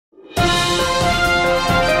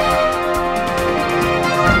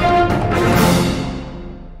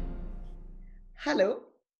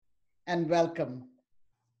and welcome.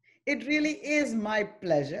 It really is my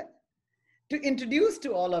pleasure to introduce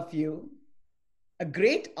to all of you a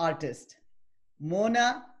great artist,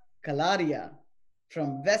 Mona Kalariya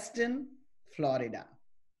from Weston, Florida.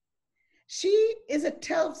 She is a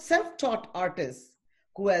self-taught artist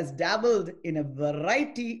who has dabbled in a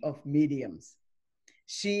variety of mediums.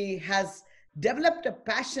 She has developed a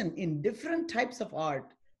passion in different types of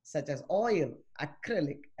art, such as oil,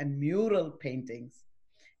 acrylic, and mural paintings.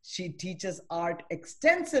 She teaches art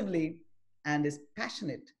extensively and is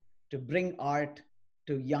passionate to bring art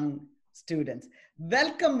to young students.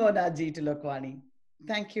 Welcome, Mona ji, to Lokvani.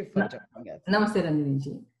 Thank you for joining us. Namaste,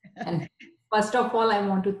 Ranjini. And first of all, I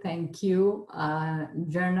want to thank you,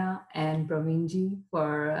 Jarna and Praveenji,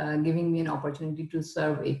 for giving me an opportunity to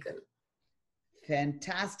serve Ekal.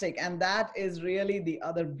 Fantastic. And that is really the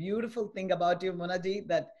other beautiful thing about you, Mona ji,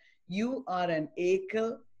 that you are an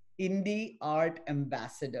Ekal IndiArt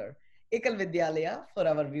Ambassador. Ekal Vidyalaya, for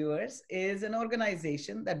our viewers, is an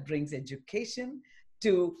organization that brings education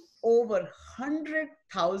to over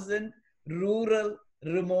 100,000 rural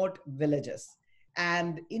remote villages.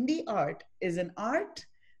 And Indie Art is an art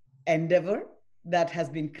endeavor that has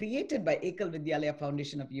been created by Ekal Vidyalaya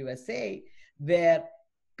Foundation of USA, where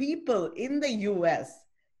people in the US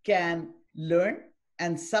can learn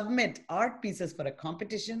and submit art pieces for a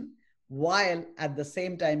competition, while at the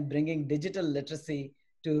same time bringing digital literacy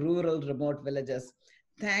to rural remote villages.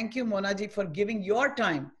 Thank you, Monaji, for giving your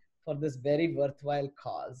time for this very worthwhile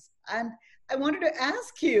cause. And I wanted to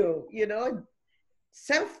ask you,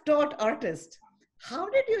 self-taught artist, how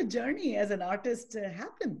did your journey as an artist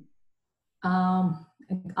happen?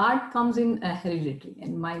 Art comes in hereditary,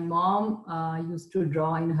 and my mom used to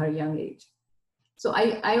draw in her young age. So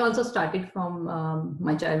I also started from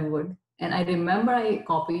my childhood. And I remember I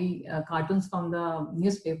copy cartoons from the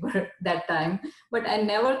newspaper that time, but I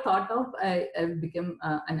never thought of I became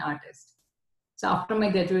an artist. So after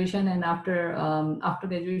my graduation and after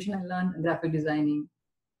graduation, I learned graphic designing,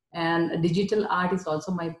 and digital art is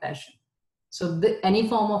also my passion. So any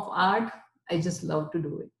form of art, I just love to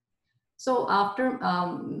do it. So after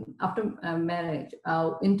marriage,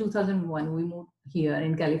 in 2001, we moved here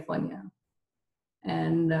in California.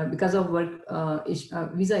 And because of work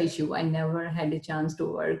visa issue, I never had a chance to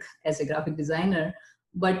work as a graphic designer.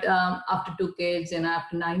 But after 2 kids and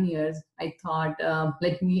after 9 years, I thought,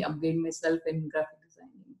 let me upgrade myself in graphic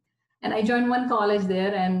designing. And I joined one college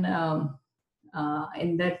there, and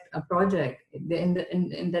in that project,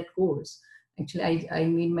 in that course, actually, I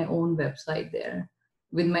made my own website there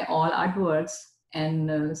with my all artworks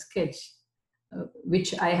and sketch,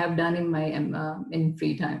 which I have done in my in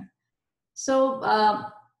free time. So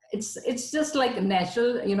it's just like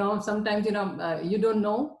natural, sometimes, you don't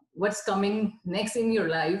know what's coming next in your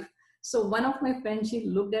life. So one of my friends, she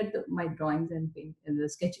looked at my drawings and paint and the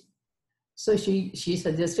sketching. So she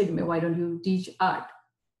suggested me, why don't you teach art?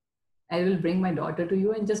 I will bring my daughter to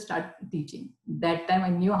you and just start teaching. That time I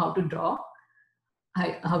knew how to draw,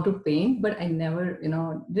 how to paint, but I never,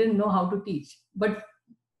 didn't know how to teach. But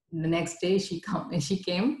the next day she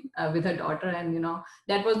came with her daughter, and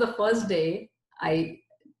that was the first day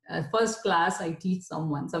first class I teach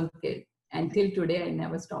some kid, and till today I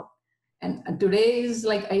never stopped. And today is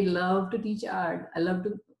like, I love to teach art. I love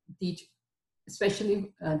to teach,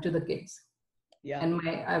 especially to the kids. Yeah. And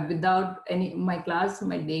without my class,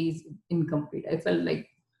 my day is incomplete. I felt like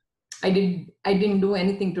I didn't do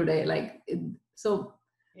anything today. So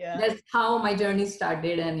yeah, that's how my journey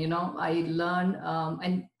started. And I learned,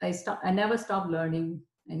 and I never stopped learning,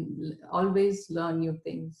 and always learn new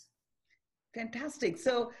things. Fantastic.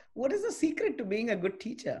 So what is the secret to being a good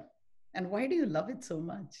teacher, and why do you love it so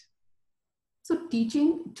much? So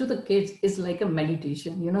teaching to the kids is like a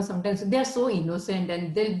meditation. Sometimes they're so innocent,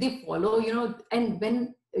 and they follow, and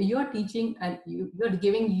when you're teaching and you're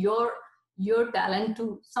giving your talent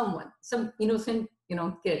to someone, some innocent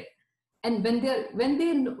kid, and when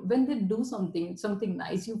they do something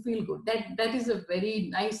nice, you feel good. That is a very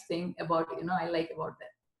nice thing about, I like about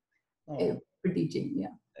that. For teaching.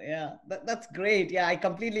 Yeah, that's great. Yeah, I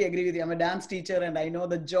completely agree with you. I'm a dance teacher, and I know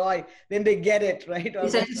the joy when they get it right. The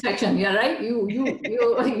satisfaction, yeah, right. You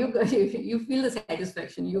feel the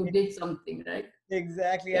satisfaction. You did something, right?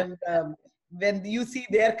 Exactly. Yeah. And when you see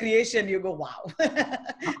their creation, you go, wow.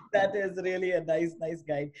 That is really a nice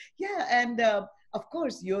guide. Yeah, and of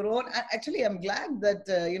course, your own. Actually, I'm glad that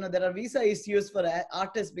there are visa issues for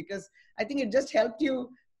artists, because I think it just helped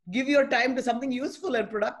you give your time to something useful and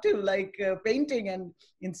productive, like painting, and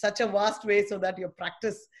in such a vast way, so that your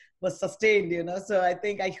practice was sustained. So I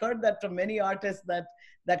think I heard that from many artists,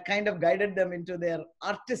 that kind of guided them into their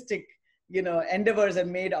artistic endeavors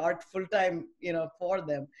and made art full time, for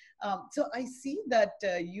them. So I see that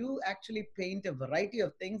you actually paint a variety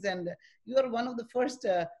of things, and you are one of the first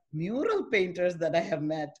mural painters that I have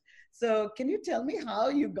met. So can you tell me how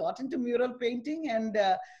you got into mural painting, and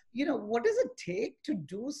what does it take to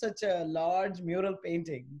do such a large mural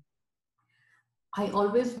painting? I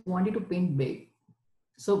always wanted to paint big,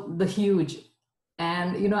 so the huge,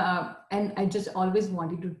 and and I just always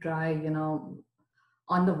wanted to try,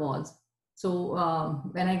 on the walls. So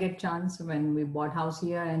when I get chance, when we bought house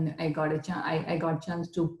here, and I got a chance, I got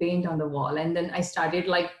chance to paint on the wall, and then I started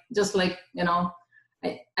just like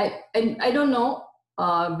I don't know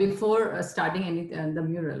before starting any the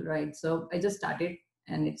mural, right? So I just started,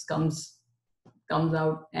 and it comes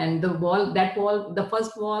out, and the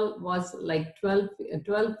first wall was like 12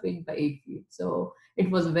 feet by 8 feet, so it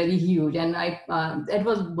was very huge, and that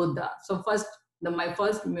was Buddha. So my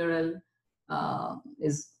first mural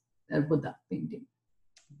is a Buddha painting.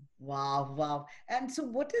 Wow, wow. And so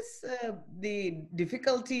what is the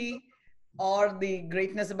difficulty or the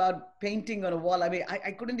greatness about painting on a wall? I mean,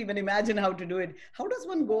 I couldn't even imagine how to do it. How does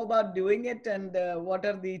one go about doing it, and what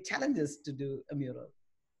are the challenges to do a mural?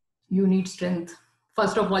 You need strength.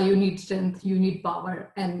 First of all, you need strength, you need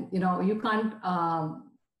power, and you can't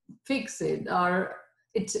fix it, or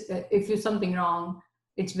it's if you something wrong,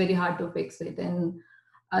 it's very hard to fix it. And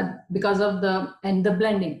because of the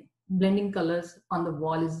blending colors on the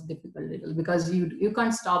wall is difficult little, because you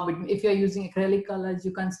can't stop between. If you're using acrylic colors,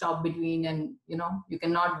 you can't stop between, and you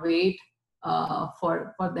cannot wait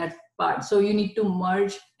for that part. So you need to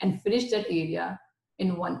merge and finish that area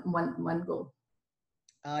in one go.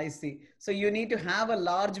 I see. So you need to have a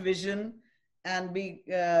large vision and be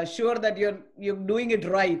sure that you're doing it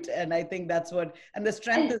right. And I think that's what, and the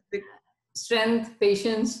strength And is the strength,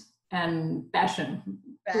 patience, and passion.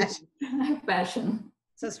 passion. Passion.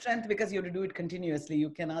 So strength, because you have to do it continuously.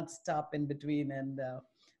 You cannot stop in between. And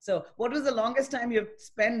so what was the longest time you've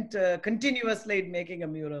spent continuously making a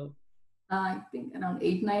mural? I think around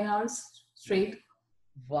 8-9 hours straight.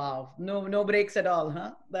 Wow. No breaks at all,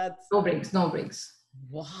 huh? That's No breaks, no breaks. I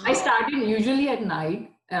wow. started usually at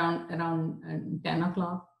night around 10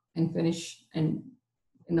 o'clock and finish in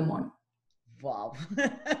the morning. Wow.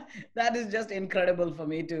 That is just incredible for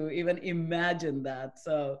me to even imagine that.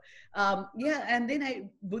 So, yeah. And then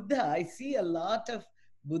Buddha, I see a lot of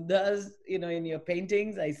Buddhas, in your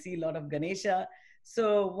paintings. I see a lot of Ganesha.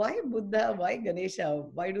 So why Buddha? Why Ganesha?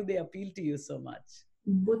 Why do they appeal to you so much?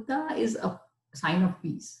 Buddha is a sign of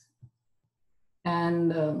peace,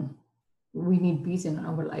 and we need peace in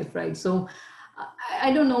our life, right? So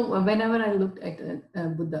I don't know, whenever I look at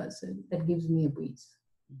Buddha, so that gives me a peace.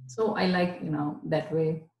 So I like, that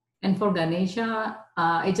way. And for Ganesha,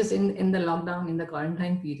 I just in the lockdown, in the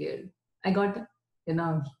quarantine period, I got,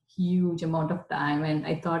 huge amount of time, and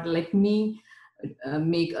I thought, let me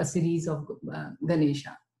make a series of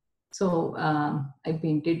Ganesha. So I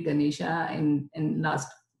painted Ganesha in last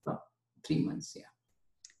 3 months. Yeah,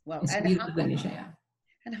 Wow. a series of Ganesha. Yeah.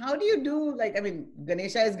 And how do you do, like, I mean,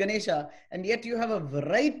 Ganesha is Ganesha, and yet you have a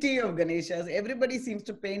variety of Ganeshas. Everybody seems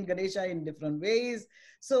to paint Ganesha in different ways.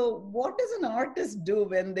 So what does an artist do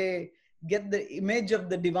when they get the image of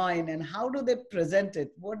the divine, and how do they present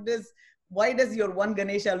it? Why does your one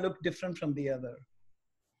Ganesha look different from the other?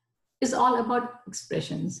 It's all about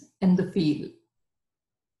expressions and the feel.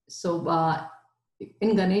 So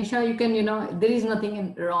in Ganesha, you can, there is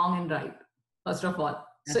nothing wrong and right, first of all.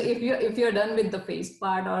 So if you're done with the face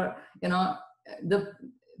part, or the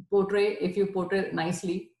portrait, if you portray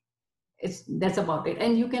nicely, that's about it.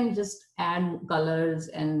 And you can just add colors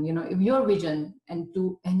and if your vision, and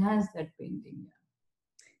to enhance that painting.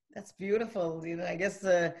 That's beautiful. I guess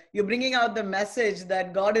you're bringing out the message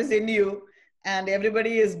that God is in you, and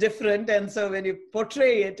everybody is different. And so when you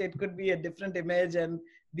portray it, it could be a different image and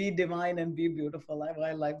be divine and be beautiful.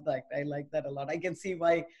 I like that. I like that a lot. I can see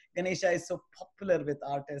why Ganesha is so popular with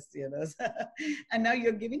artists, And now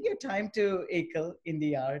you're giving your time to Ekal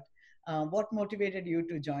IndiArt. What motivated you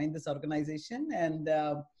to join this organization? And,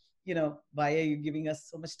 why are you giving us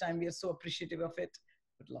so much time? We are so appreciative of it.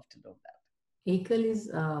 Would love to know that. Ekal is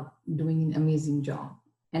doing an amazing job.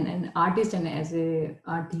 And an artist, and as a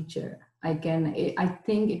art teacher, I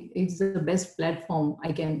think it's the best platform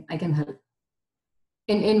I can help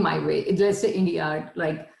in my way. Let's say indie art,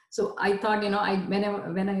 like, so I thought, when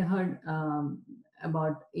I heard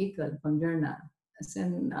about Ekal from Jarna,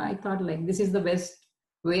 and I thought, like, this is the best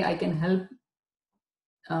way I can help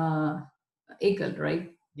Ekal,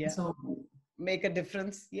 right? Yeah. So make a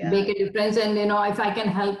difference. Yeah. Make a difference, and if I can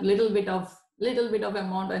help little bit of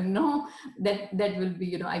amount, I know that will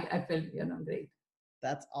be, I felt great.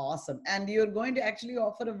 That's awesome. And you're going to actually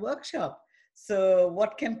offer a workshop. So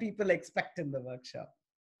what can people expect in the workshop?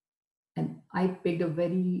 And I picked a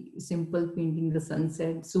very simple painting, the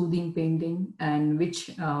sunset, soothing painting, and which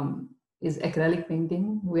is acrylic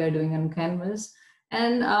painting we are doing on canvas.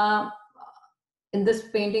 And in this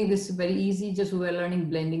painting, this is very easy. Just we are learning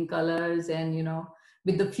blending colors, and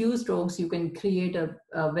with the few strokes, you can create a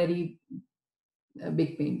very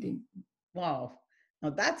big painting. Wow. Now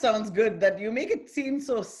that sounds good, that you make it seem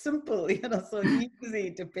so simple, so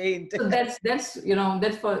easy to paint. So that's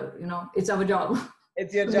for it's our job.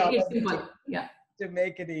 It's your To job make it simple. Yeah. to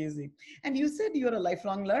make it easy. And you said you're a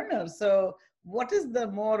lifelong learner. So what is the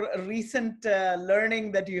more recent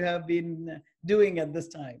learning that you have been doing at this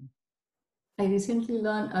time? I recently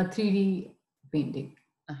learned a 3D painting.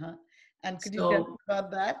 Uh-huh. And could you tell me So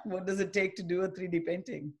about that? What does it take to do a 3D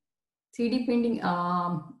painting? 3D painting.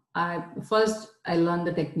 I learned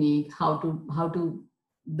the technique, how to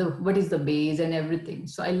what is the base and everything.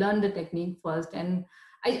 So I learned the technique first, and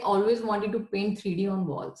I always wanted to paint 3D on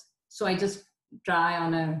walls. So I just try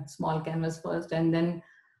on a small canvas first, and then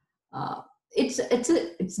it's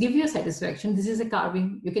give you a satisfaction. This is a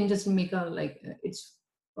carving. You can just make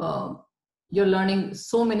uh, you're learning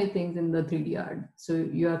so many things in the 3D art. So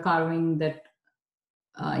you are carving that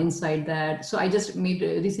inside that. So I just made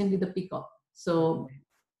recently the peacock. So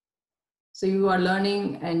you are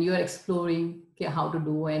learning and you are exploring, okay, how to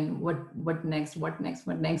do and what next.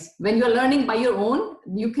 When you are learning by your own,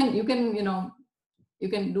 you can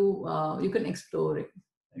explore it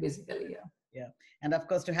basically. Yeah. Yeah. And of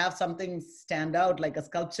course, to have something stand out like a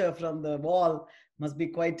sculpture from the wall must be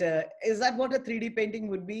quite is that what a 3D painting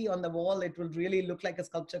would be on the wall? It will really look like a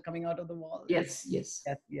sculpture coming out of the wall. Yes. Yes.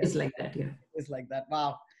 It's like that. Yeah. It's like that.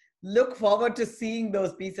 Wow. Look forward to seeing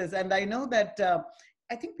those pieces. And I know that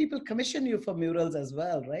I think people commission you for murals as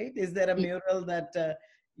well, right? Is there a mural that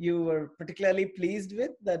you were particularly pleased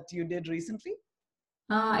with that you did recently?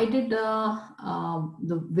 I did the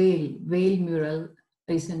whale mural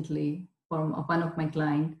recently for one of my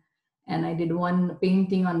client, and I did one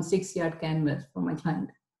painting on 6-yard canvas for my client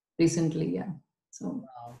recently. Yeah. So.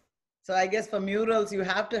 Wow. So I guess for murals you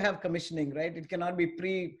have to have commissioning, right? It cannot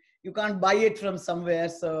be you can't buy it from somewhere.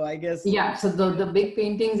 So I guess. Yeah. So the big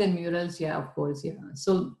paintings and murals, yeah, of course, yeah.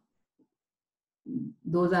 So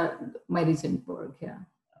those are my recent work. Yeah.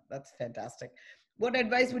 That's fantastic. What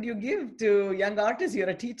advice would you give to young artists? You're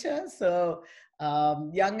a teacher, so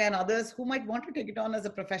young and others who might want to take it on as a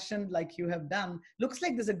profession like you have done. Looks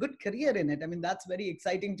like there's a good career in it. I mean, that's very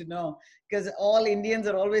exciting to know, because all Indians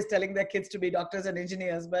are always telling their kids to be doctors and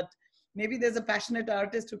engineers, but maybe there's a passionate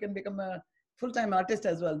artist who can become a full-time artist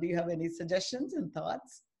as well. Do you have any suggestions and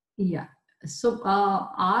thoughts? Yeah. So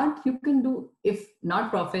art you can do, if not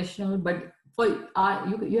professional, but for art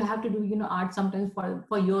you have to do art sometimes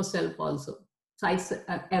for yourself also. So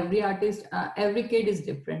every artist, every kid is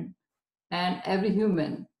different, and every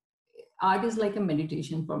human, art is like a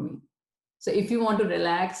meditation for me. So if you want to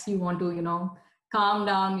relax, you want to calm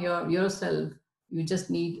down yourself, you just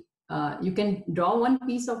need you can draw one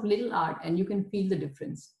piece of little art and you can feel the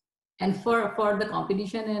difference. And for the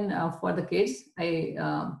competition and for the kids,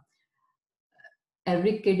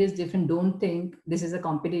 every kid is different. Don't think this is a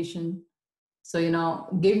competition. So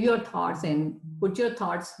give your thoughts and put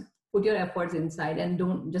your efforts inside, and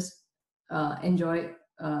don't just enjoy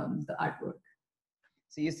the artwork.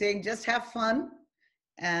 So you're saying just have fun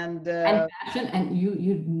and passion, and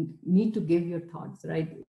you need to give your thoughts, right?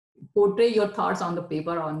 Portray your thoughts on the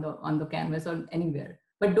paper, on the canvas, or anywhere.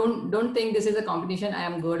 But don't think this is a competition. I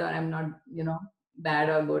am good or I'm not, bad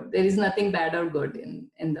or good. There is nothing bad or good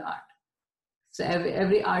in the art. So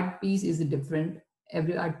every art piece is different.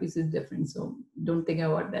 Every art piece is different. So don't think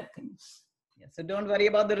about that thing. Yeah, so don't worry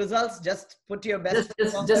about the results. Just put your best.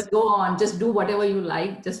 Just go on. Just do whatever you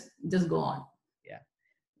like. Just go on. Yeah.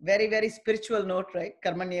 Very, very spiritual note, right?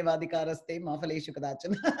 Karmanyevadikaraste mafaleshu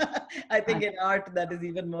kadachan. I think in art that is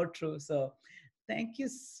even more true. So thank you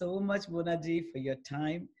so much, Munaji, for your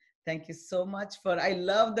time. Thank you so much I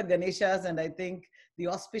love the Ganeshas, and I think the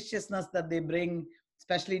auspiciousness that they bring,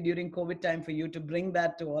 especially during COVID time, for you to bring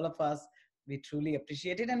that to all of us. We truly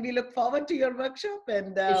appreciate it, and we look forward to your workshop,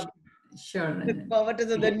 and sure. look forward to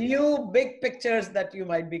the new big pictures that you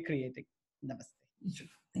might be creating. Namaste. Sure.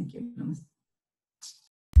 Thank you. Namaste.